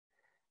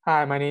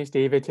Hi, my name is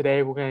David.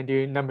 Today we're going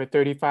to do number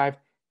 35,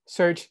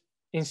 search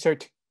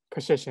insert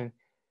precision.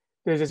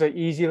 This is an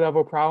easy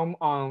level problem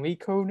on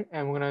LeetCode,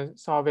 and we're going to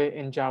solve it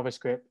in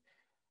JavaScript.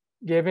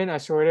 Given a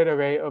sorted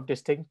array of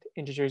distinct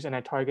integers and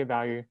a target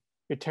value,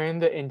 return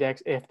the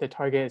index if the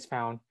target is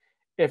found.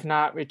 If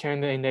not, return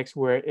the index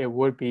where it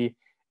would be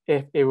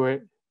if it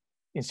were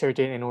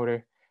inserted in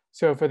order.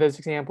 So for this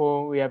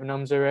example, we have a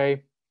nums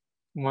array,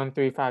 1,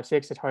 3, 5,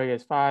 6. The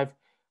target is 5.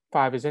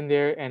 5 is in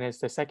there, and it's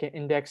the second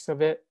index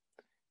of it.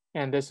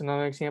 And this is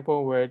another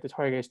example where the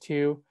target is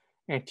 2,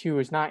 and 2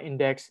 is not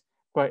indexed,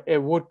 but it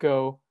would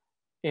go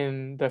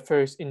in the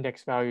first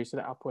index value, so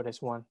the output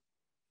is 1.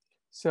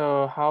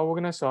 So how we're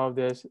going to solve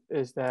this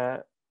is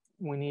that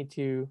we need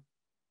to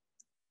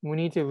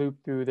loop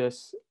through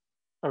this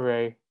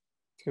array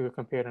to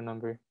compare the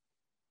number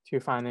to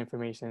find the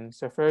information.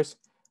 So first,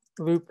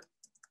 loop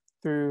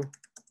through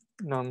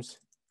nums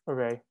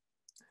array.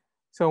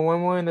 So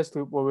when we're in this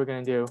loop, what we're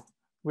going to do,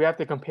 we have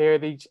to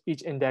compare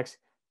each index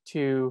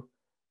to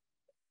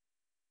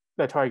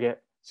the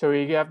target. So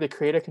we have to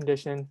create a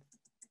condition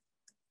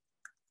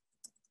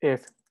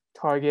if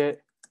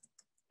target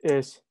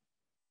is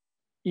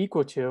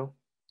equal to,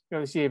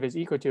 let's see if it's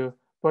equal to,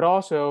 but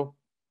also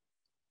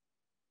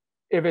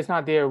if it's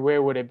not there,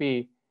 where would it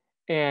be?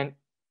 And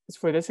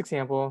for this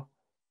example,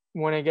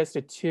 when it gets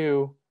to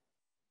 2,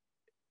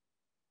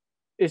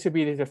 it should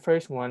be the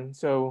first one.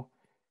 So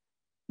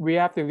we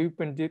have to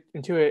loop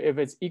into it if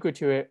it's equal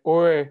to it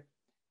or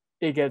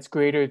it gets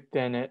greater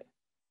than it.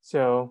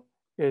 So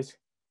is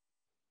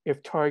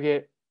if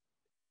target,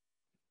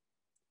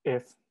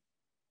 if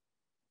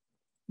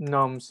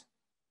nums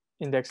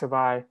index of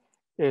I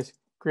is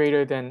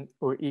greater than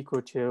or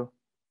equal to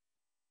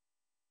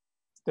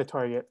the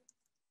target.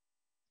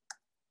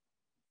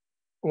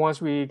 Once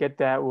we get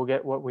that, we'll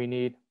get what we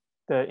need,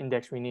 the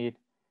index we need.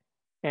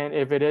 And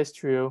if it is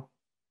true,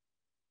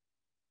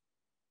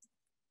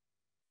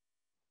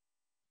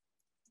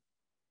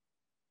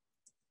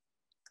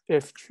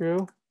 if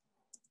true,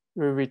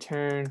 we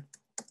return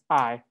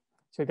I.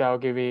 So that will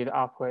give you the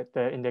output,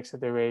 the index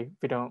of the array.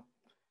 If we don't,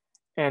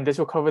 and this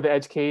will cover the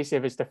edge case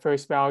if it's the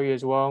first value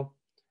as well,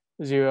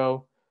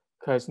 0,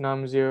 because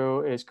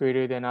num0 is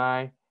greater than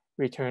I,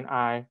 return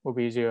I will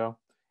be 0.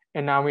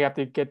 And now we have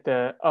to get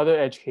the other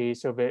edge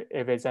case of it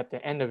if it's at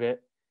the end of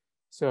it.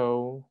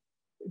 So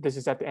this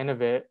is at the end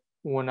of it.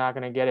 We're not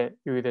going to get it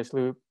through this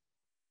loop.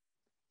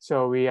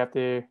 So we have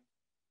to,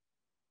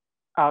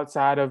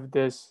 outside of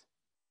this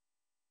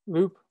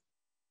loop,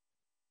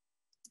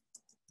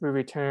 we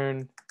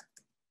return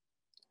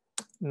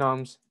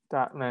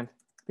nums.length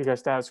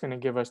because that's going to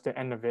give us the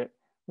end of it,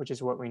 which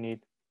is what we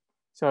need.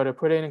 So to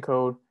put it in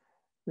code,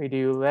 we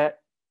do let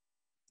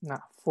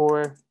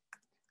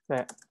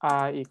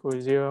I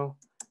equals 0,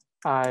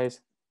 I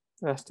is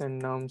less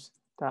than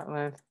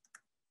nums.length,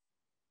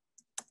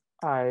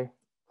 I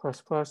plus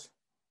plus,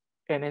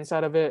 and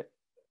inside of it,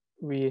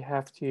 we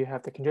have to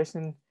have the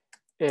condition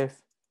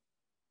if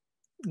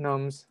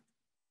nums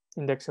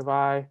index of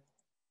I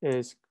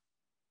is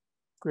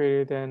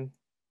greater than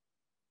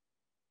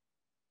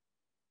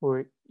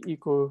or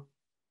equal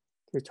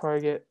to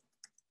target,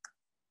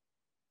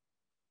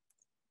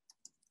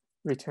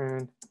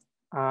 return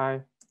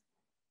I.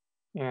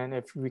 And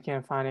if we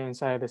can't find it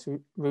inside of this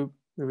loop,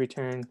 we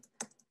return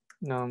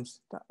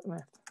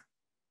nums.length.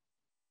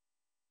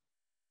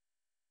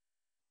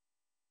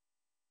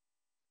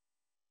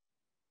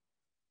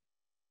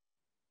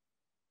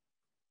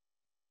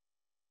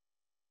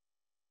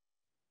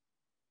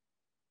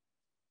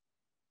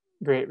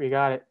 Great, we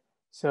got it.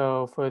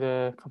 So for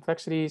the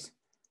complexities,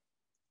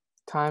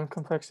 time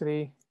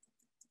complexity,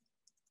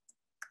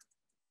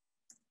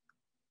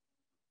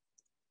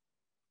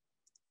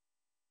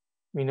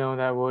 we know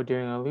that we're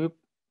doing a loop,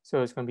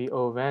 so it's going to be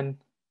O of n.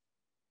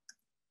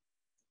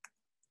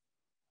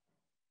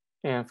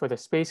 And for the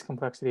space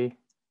complexity,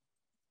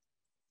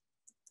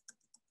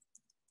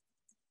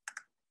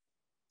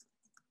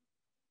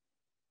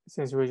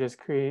 since we're just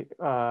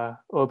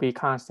will be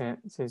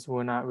constant since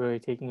we're not really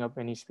taking up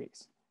any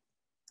space.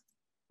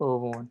 O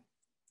of 1.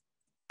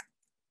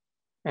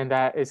 And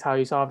that is how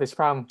you solve this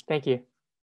problem. Thank you.